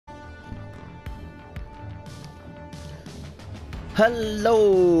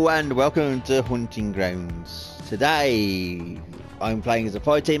Hello and welcome to Hunting Grounds. Today I'm playing as a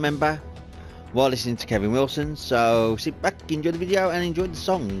fire team member while listening to Kevin Wilson, so sit back, enjoy the video and enjoy the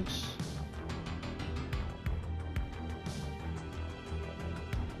songs.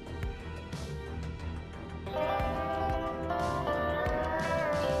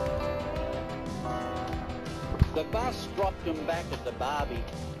 The bus dropped them back at the Barbie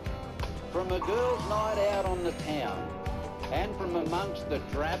from a girls' night out on the town. And from amongst the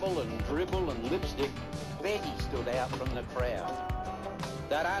drabble and dribble and lipstick, Betty stood out from the crowd.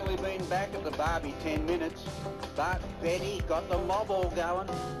 They'd only been back at the Barbie 10 minutes, but Betty got the mob all going.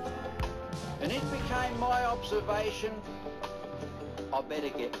 And it became my observation, I better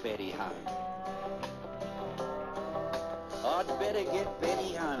get Betty home. I'd better get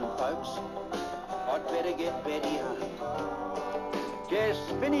Betty home, folks. I'd better get Betty home. Just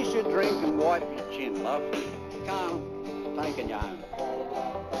finish your drink and wipe your chin, love. Come. Taking you home.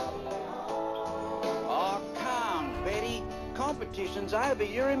 Oh, calm, Betty. Competition's over.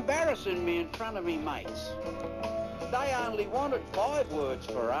 You're embarrassing me in front of me mates. They only wanted 5 words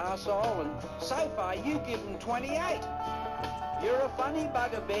for arsehole, and so far you give them 28. You're a funny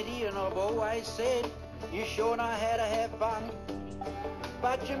bugger, Betty, and I've always said you sure know how to have fun.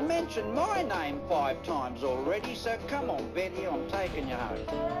 But you mentioned my name 5 times already, so come on, Betty, I'm taking you home.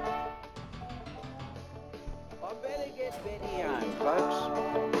 I better get Betty home, folks.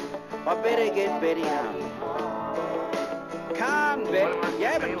 I better get Betty home. Come on, Betty, you're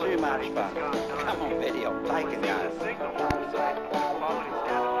having too much fun. Come on, Betty, I'm taking you home.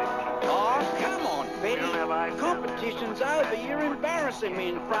 Oh, come on, Betty. Competition's over. You're embarrassing me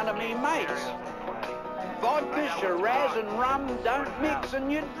in front of me mates. Vodka, Shiraz and rum don't mix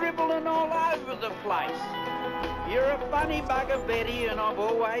and you're dribbling all over the place. You're a funny bugger, Betty, and I've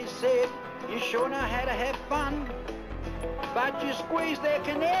always said you sure know how to have fun. But you squeeze that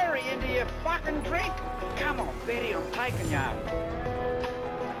canary into your fucking drink. Come on, Betty, I'm taking you home.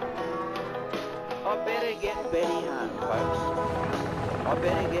 I better get Betty home, folks. I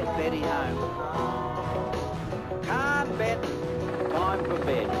better get Betty home. Can't bet. Time for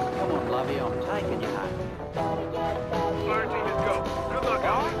bed. Come on, lovey, I'm taking you home. Fire team is go. Good luck,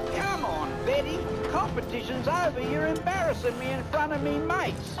 Alan. Oh, come on, Betty. Competition's over. You're embarrassing me in front of me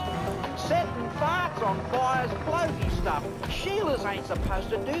mates. Setting farts on fire's floaty stuff. Sheilas ain't supposed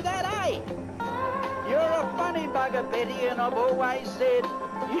to do that, eh? You're a funny bugger, Betty, and I've always said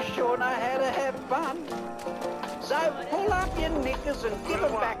you sure know how to have fun. So pull up your knickers and give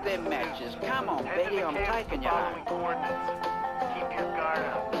them back their matches. Come on, Betty, I'm taking you home. Keep your guard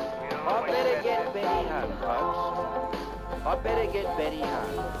up. I better get Betty home, folks. I better get Betty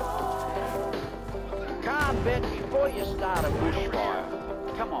home. Can't bet before you start a bushfire.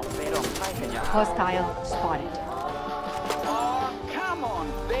 Come on, Bet, I'm taking you home. Hostile spotted. Oh, come on,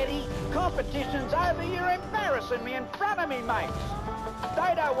 Betty. Competition's over. You're embarrassing me in front of me mates.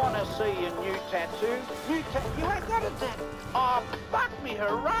 They don't want to see your new tattoo. You ain't got a tattoo. Oh, fuck me,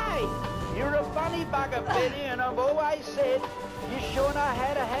 hooray. You're a funny bugger, Betty, and I've always said you sure know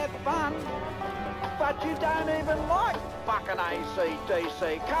how to have fun. But you don't even like fucking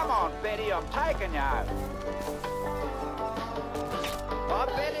ACDC. Come on, Betty, I'm taking you home. I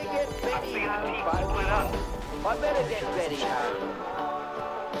better get Betty home, folks. I better get Betty home.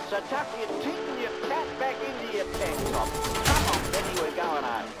 So tuck your tit and your cat back into your tank top. Come on, Betty, we're going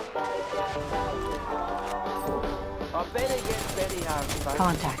home. I better get Betty home, folks.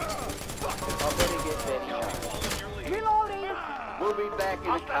 Contact. I better get Betty home. Reloading. We'll be back in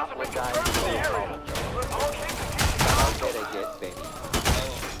a couple of days. I better get Betty.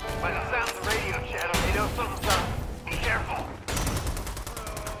 By the sound of the radio channel, you know something's up. Be careful.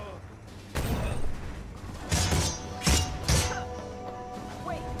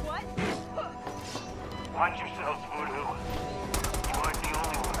 Wait, what? Watch yourselves, Voodoo. You aren't the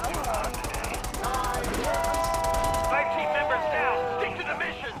only one doing hard today. Fire team members down. Stick to the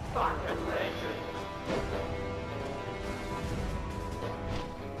mission.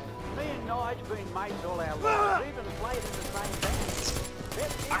 Me and Nige been mates all our lives, even played in the same band.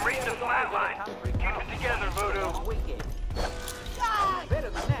 I'm reading the flat line. Keep it together, Voodoo. Weekend. Better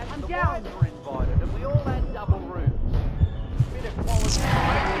than that, I'm the down. wives were invited and we all had double rooms. Bit of quality.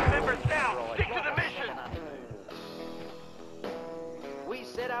 Fire team members down. Stick to the mission. We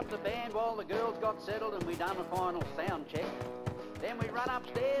set up the band while the girls got settled and we done a final sound check. Then we run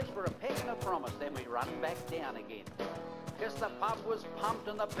upstairs for a peck and a promise. Then we run back down again. Because the pub was pumped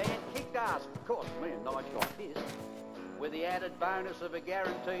and the band kicked ass. Of course, me and Nige got this. With the added bonus of a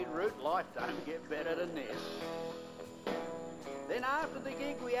guaranteed route, life don't get better than this. Then after the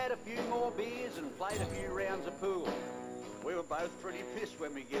gig, we had a few more beers and played a few rounds of pool. We were both pretty pissed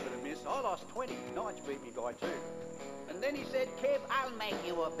when we gave it a miss. I lost 20. Nigel beat me by 2. And then he said, Kev, I'll make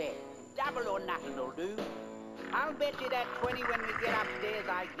you a bet. Double or nothing'll do. I'll bet you that 20 when we get upstairs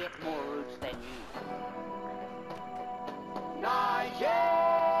I get more roots than you. Nigel!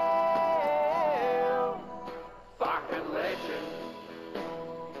 Fucking legend.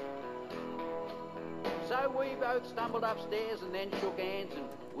 So we both stumbled upstairs and then shook hands and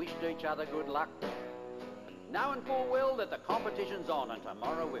wished each other good luck. Knowing full well that the competition's on and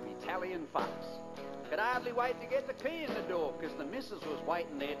tomorrow we'll be tallying fucks. Could hardly wait to get the key in the door because the missus was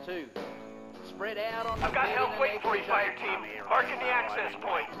waiting there too. Spread out on the I've got bed help in waiting an for you, extra fire team. Marking the access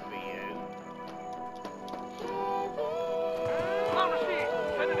point. On the scene.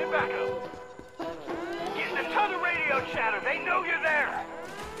 Sending it back up. Getting a ton of radio chatter. They know you're there.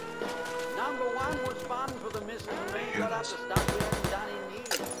 Number 1 was fun for the missus and me. Got up to stuff we hadn't done in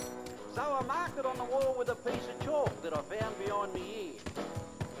years. So I marked it on the wall with a piece of chalk that I found behind me ear.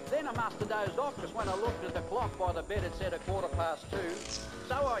 Then I must have dozed off because when I looked at the clock by the bed it said 2:15.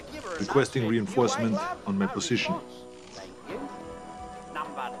 So I give her a Requesting note, said, reinforcement "You awake, love?" on my No position. response. Thank you.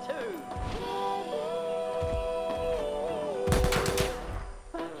 Number 2.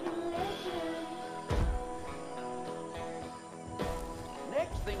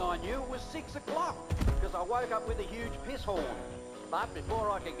 Next thing I knew it was 6 o'clock because I woke up with a huge piss horn. But before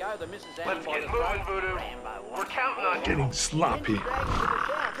I could go, the missus had Let's me by get the moving, throat. Voodoo. Rambo We're wants counting on you. Getting Then sloppy. she dragged me to the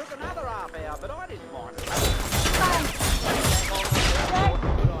shower. Took another half hour, but I didn't mind it. Good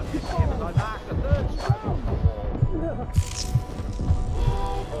on you, Kev, as I marked the 3rd stroke on the wall.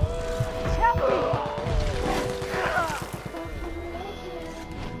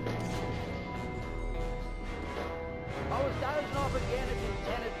 I was dozing off again, a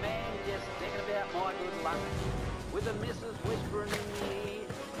contented man, just thinking about my good luck. With the missus whispering in the ear,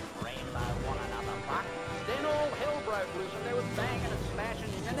 Rambo want another buck. Then all hell broke loose and there was banging and smashing.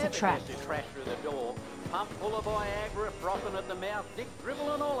 You never guessed who crashed through the door. Pump full of Viagra, frothing at the mouth, dick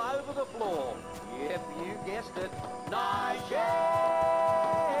dribbling all over the floor. Yep, you guessed it. Nigel!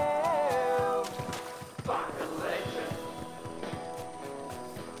 Fucking legend.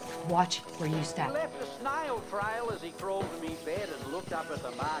 Watch where you He step. left a snail trail as he crawled to me bed and looked up at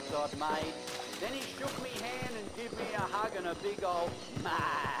the marks I'd made. Then he shook me hand and gave me a hug and a big old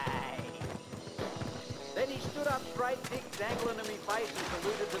mate. Then he stood up straight, dick dangling in me face and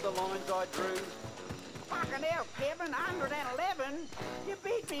saluted to the lines I drew. Fucking hell, Kevin, 111? You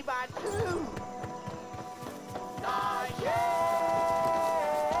beat me by 2. Nigel!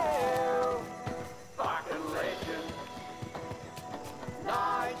 Fucking legend.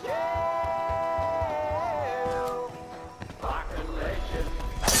 Nigel! Fucking legend.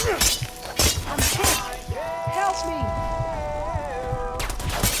 I'm hit! Help me!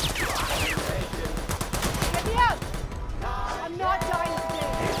 Get me out! I'm not dying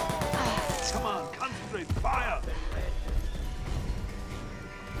today! Come on, concentrate, fire!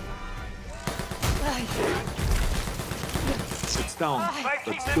 It's down.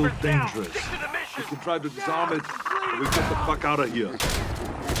 That's still dangerous. Stick to the We mission. can try to disarm it, but we get the fuck out of here.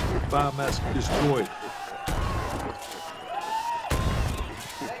 Biomass destroyed.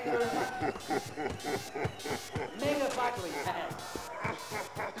 Mega Buckley.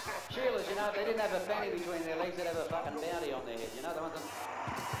 Sheila's, you know, if they didn't have a fanny between their legs, they'd have a fucking bounty on their head. You know, the ones that...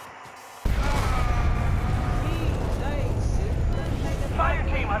 Fire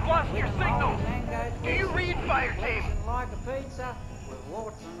team, I've lost your signal. Do you read, fire team? Like a pizza with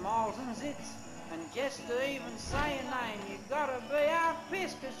warts and moles and zits. And just to even say a name, you gotta be half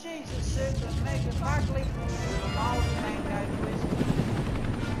pissed, cause she's a super mega Buckley with a moldy mango twist.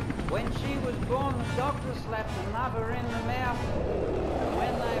 When she was born, the doctor slapped another in the mouth. And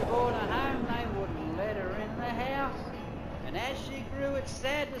when they brought her home, they wouldn't let her in the house. And as she grew, it's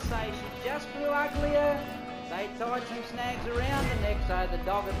sad to say she just grew uglier. They tied some snags around her neck so the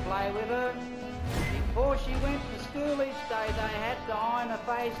dog would play with her. Before she went to school each day, they had to iron her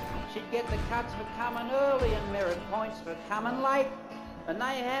face. She'd get the cuts for coming early and merit points for coming late. And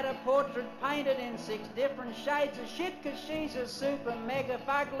they had a portrait painted in 6 different shades of shit, cause she's a super mega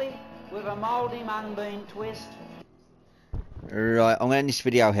fugly with a mouldy mung bean twist. Right, I'm going to end this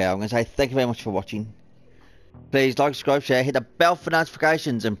video here. I'm going to say thank you very much for watching. Please like, subscribe, share, hit the bell for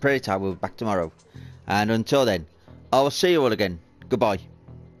notifications, and Predator will be back tomorrow. And until then, I will see you all again. Goodbye.